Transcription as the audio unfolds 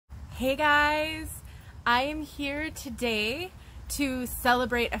Hey guys, I am here today to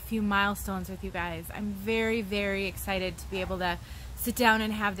celebrate a few milestones with you guys. I'm very excited to be able to sit down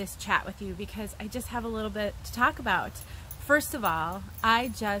and have this chat with you because I just have a little bit to talk about. First of all, I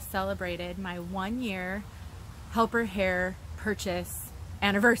just celebrated my 1-year helper hair purchase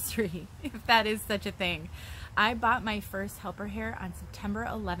anniversary, if that is such a thing. I bought my first helper hair on September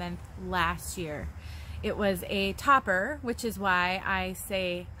 11th last year. It was a topper, which is why I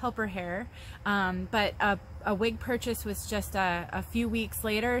say helper hair, but a wig purchase was just a few weeks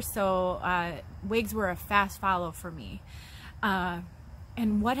later, so wigs were a fast follow for me.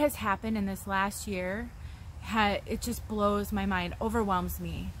 And what has happened in this last year, it just blows my mind, overwhelms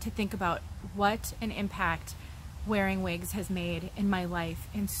me to think about what an impact wearing wigs has made in my life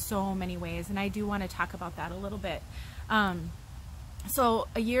in so many ways, and I do want to talk about that a little bit. So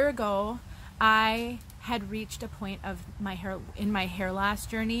a year ago, I had reached a point of my hair loss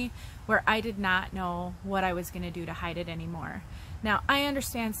journey where I did not know what I was going to do to hide it anymore. Now, I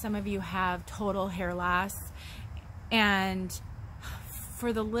understand some of you have total hair loss, and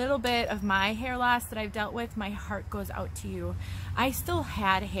for the little bit of my hair loss that I've dealt with, my heart goes out to you. I still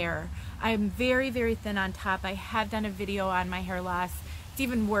had hair. I'm very thin on top. I have done a video on my hair loss. It's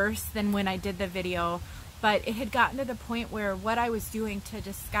even worse than when I did the video. But it had gotten to the point where what I was doing to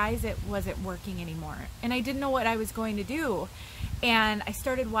disguise it wasn't working anymore. And I didn't know what I was going to do. And I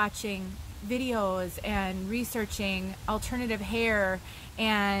started watching videos and researching alternative hair.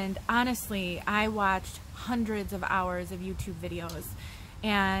 And honestly, I watched hundreds of hours of YouTube videos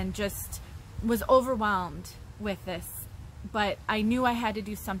and just was overwhelmed with this. But I knew I had to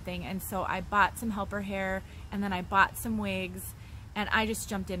do something. And so I bought some helper hair, and then I bought some wigs, and I just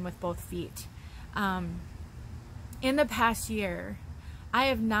jumped in with both feet. In the past year, I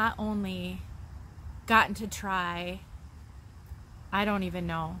have not only gotten to try, I don't even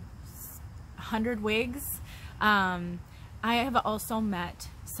know, 100 wigs. I have also met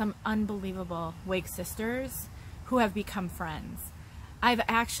some unbelievable wig sisters who have become friends. I've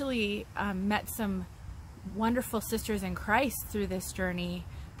actually met some wonderful sisters in Christ through this journey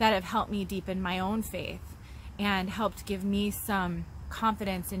that have helped me deepen my own faith and helped give me some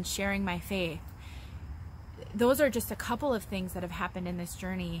confidence in sharing my faith. Those are just a couple of things that have happened in this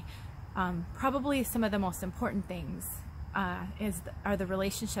journey. Probably some of the most important things are the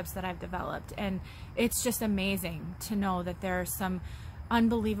relationships that I've developed, and it's just amazing to know that there are some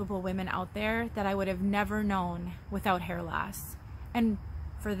unbelievable women out there that I would have never known without hair loss. And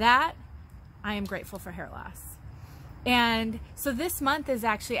for that, I am grateful for hair loss. And so this month is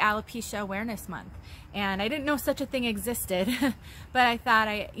actually Alopecia Awareness Month, and I didn't know such a thing existed, but I thought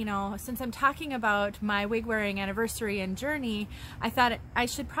since I'm talking about my wig wearing anniversary and journey, I thought I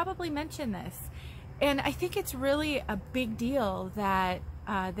should probably mention this. And I think it's really a big deal that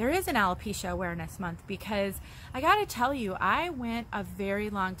there is an Alopecia Awareness Month, because I gotta tell you, I went a very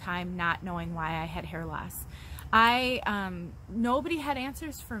long time not knowing why I had hair loss. Nobody had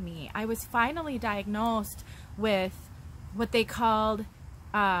answers for me. I was finally diagnosed with what they called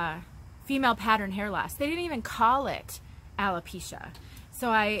female pattern hair loss. They didn't even call it alopecia. So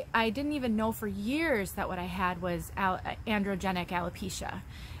I didn't even know for years that what I had was androgenic alopecia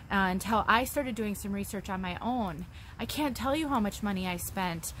until I started doing some research on my own. I can't tell you how much money I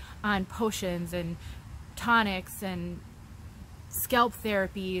spent on potions and tonics and scalp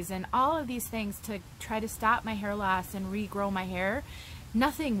therapies and all of these things to try to stop my hair loss and regrow my hair.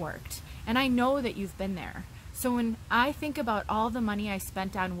 Nothing worked. And I know that you've been there. So when I think about all the money I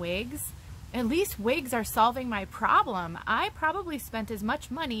spent on wigs, at least wigs are solving my problem. I probably spent as much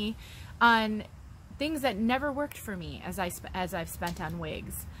money on things that never worked for me as I've spent on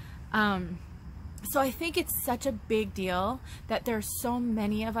wigs. So I think it's such a big deal that there's so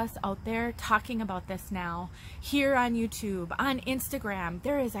many of us out there talking about this now. Here on YouTube, on Instagram,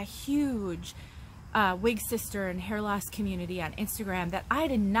 there is a huge wig sister and hair loss community on Instagram that I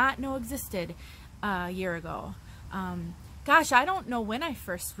did not know existed a year ago. Gosh, I don't know when I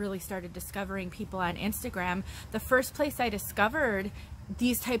first really started discovering people on Instagram. The first place I discovered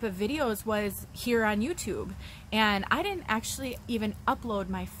these type of videos was here on YouTube, and I didn't actually even upload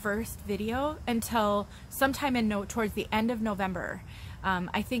my first video until sometime towards the end of November.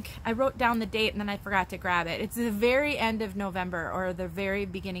 I think I wrote down the date and then I forgot to grab it. It's the very end of November or the very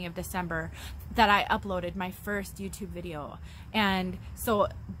beginning of December that I uploaded my first YouTube video. And so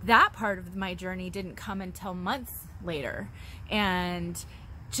that part of my journey didn't come until months later. And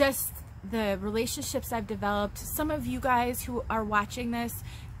just the relationships I've developed, some of you guys who are watching this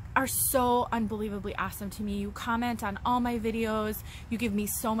are so unbelievably awesome to me. You comment on all my videos. You give me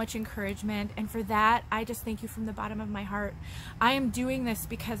so much encouragement. And for that, I just thank you from the bottom of my heart. I am doing this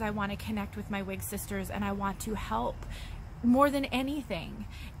because I want to connect with my wig sisters and I want to help more than anything.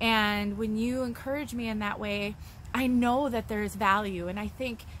 And when you encourage me in that way, I know that there is value, and I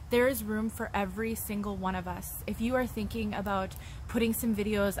think there is room for every single one of us. If you are thinking about putting some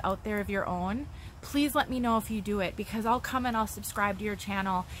videos out there of your own, please let me know if you do it, because I'll come and I'll subscribe to your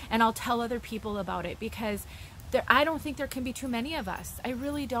channel and I'll tell other people about it, because I don't think there can be too many of us. I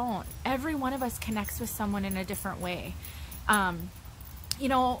really don't. Every one of us connects with someone in a different way. You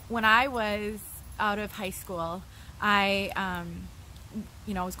know, when I was out of high school, I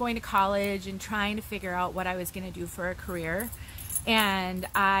was going to college and trying to figure out what I was going to do for a career. And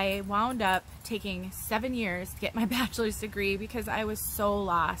I wound up taking 7 years to get my bachelor's degree because I was so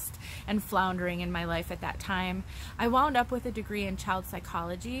lost and floundering in my life at that time. I wound up with a degree in child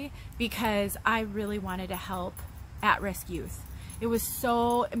psychology because I really wanted to help at-risk youth. It was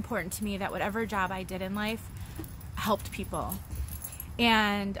so important to me that whatever job I did in life helped people.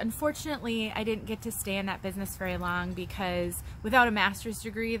 And unfortunately, I didn't get to stay in that business very long because without a master's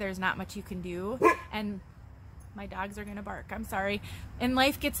degree, there's not much you can do. And my dogs are gonna bark, I'm sorry. And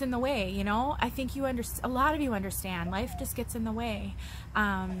life gets in the way, you know? I think a lot of you understand, life just gets in the way.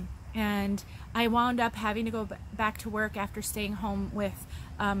 And I wound up having to go back to work after staying home with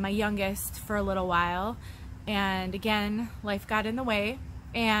my youngest for a little while. And again, life got in the way.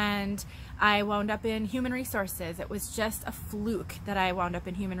 And I wound up in human resources. It was just a fluke that I wound up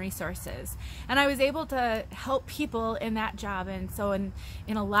in human resources. And I was able to help people in that job. And so in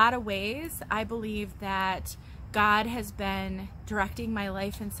a lot of ways, I believe that God has been directing my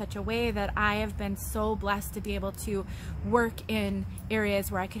life in such a way that I have been so blessed to be able to work in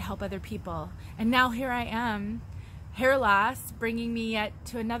areas where I could help other people. And now here I am, hair loss, bringing me yet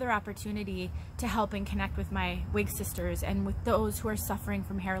to another opportunity to help and connect with my wig sisters and with those who are suffering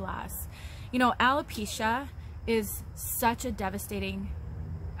from hair loss. You know, alopecia is such a devastating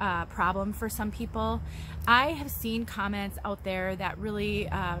problem for some people. I have seen comments out there that really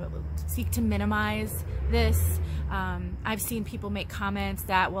seek to minimize this. I've seen people make comments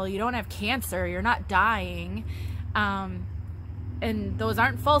that, well, you don't have cancer, you're not dying. And those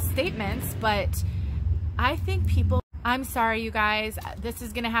aren't false statements, but I think people, I'm sorry you guys, this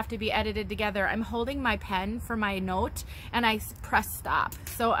is gonna have to be edited together. I'm holding my pen for my note and I pressed stop.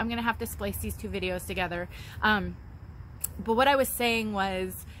 So I'm gonna have to splice these two videos together. But what I was saying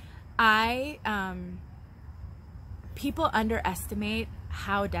was, people underestimate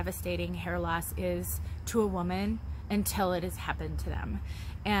how devastating hair loss is to a woman until it has happened to them.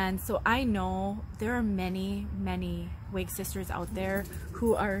 And so I know there are many, many wig sisters out there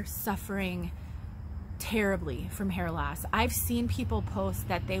who are suffering terribly from hair loss. I've seen people post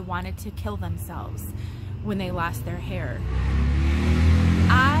that they wanted to kill themselves when they lost their hair.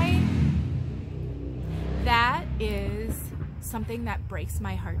 That is something that breaks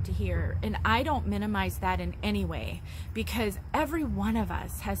my heart to hear, and I don't minimize that in any way, because every one of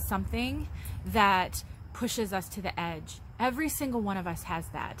us has something that pushes us to the edge. Every single one of us has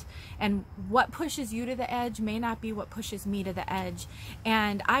that, and what pushes you to the edge may not be what pushes me to the edge.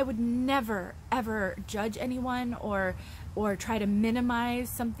 And I would never ever judge anyone or try to minimize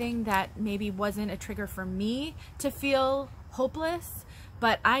something that maybe wasn't a trigger for me to feel hopeless.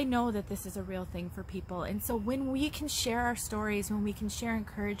 But I know that this is a real thing for people. And so when we can share our stories, when we can share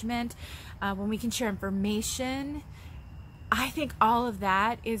encouragement, when we can share information, I think all of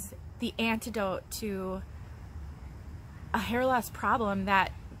that is the antidote to a hair loss problem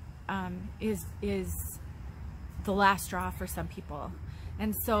that is the last straw for some people.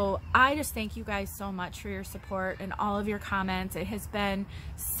 And so I just thank you guys so much for your support and all of your comments. It has been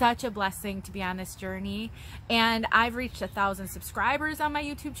such a blessing to be on this journey. And I've reached 1,000 subscribers on my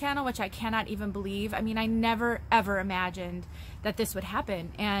YouTube channel, which I cannot even believe. I mean, I never ever imagined that this would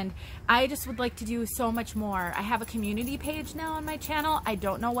happen. And I just would like to do so much more. I have a community page now on my channel. I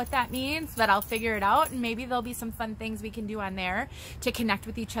don't know what that means, but I'll figure it out. And maybe there'll be some fun things we can do on there to connect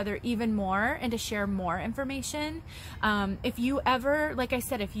with each other even more and to share more information. If you ever, like I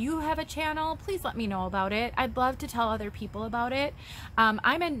said, if you have a channel, please let me know about it. I'd love to tell other people about it.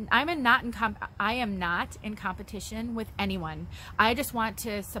 I am not in competition with anyone. I just want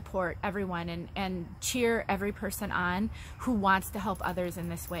to support everyone and cheer every person on who wants to help others in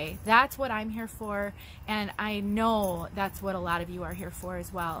this way. That's what I'm here for, and I know that's what a lot of you are here for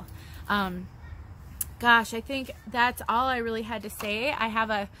as well. Gosh, I think that's all I really had to say. I have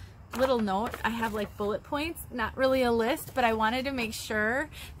a little note. I have like bullet points, not really a list, but I wanted to make sure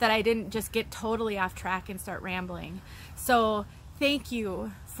that I didn't just get totally off track and start rambling. So thank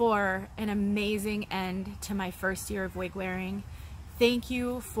you for for an amazing end to my first year of wig wearing. Thank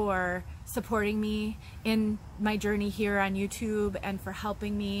you for supporting me in my journey here on YouTube and for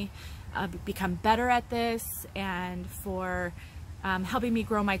helping me become better at this, and for helping me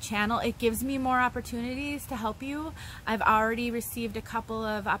grow my channel. It gives me more opportunities to help you. I've already received a couple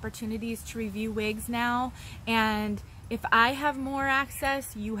of opportunities to review wigs now, and if I have more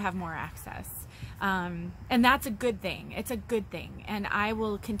access, you have more access. And that's a good thing. It's a good thing. And I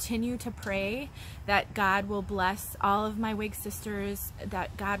will continue to pray that God will bless all of my wig sisters,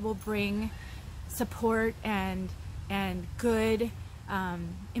 that God will bring support and good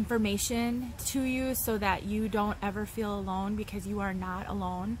information to you so that you don't ever feel alone, because you are not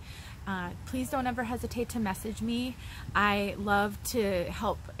alone. Please don't ever hesitate to message me. I love to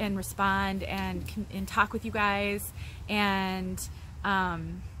help and respond and talk with you guys, and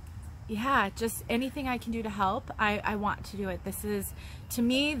yeah, just anything I can do to help, I want to do it. This is, to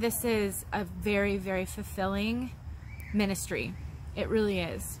me, this is a very, very fulfilling ministry. It really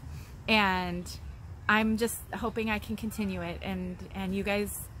is. And I'm just hoping I can continue it, and you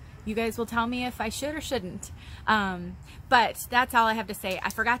guys will tell me if I should or shouldn't. But that's all I have to say. I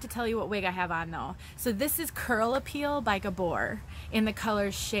forgot to tell you what wig I have on though. So this is Curl Appeal by Gabor in the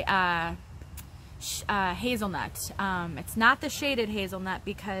color Hazelnut. It's not the shaded hazelnut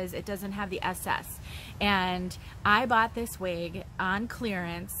because it doesn't have the SS. And I bought this wig on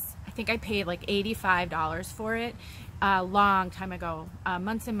clearance. I think I paid like $85 for it a long time ago,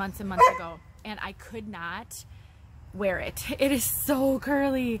 months and months and months ago. And I could not wear it. It is so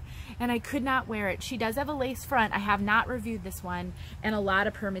curly, and I could not wear it. She does have a lace front. I have not reviewed this one, and a lot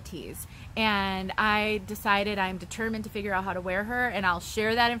of permatease. And I decided I'm determined to figure out how to wear her, and I'll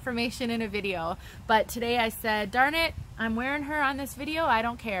share that information in a video. But today I said, darn it, I'm wearing her on this video. I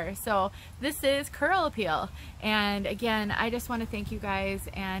don't care. So this is Curl Appeal. And again, I just want to thank you guys,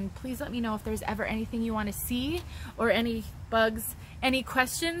 and please let me know if there's ever anything you want to see, or any bugs, any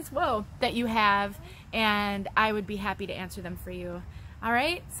questions, that you have, and I would be happy to answer them for you. All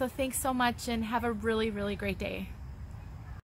right, so thanks so much, and have a really, really great day.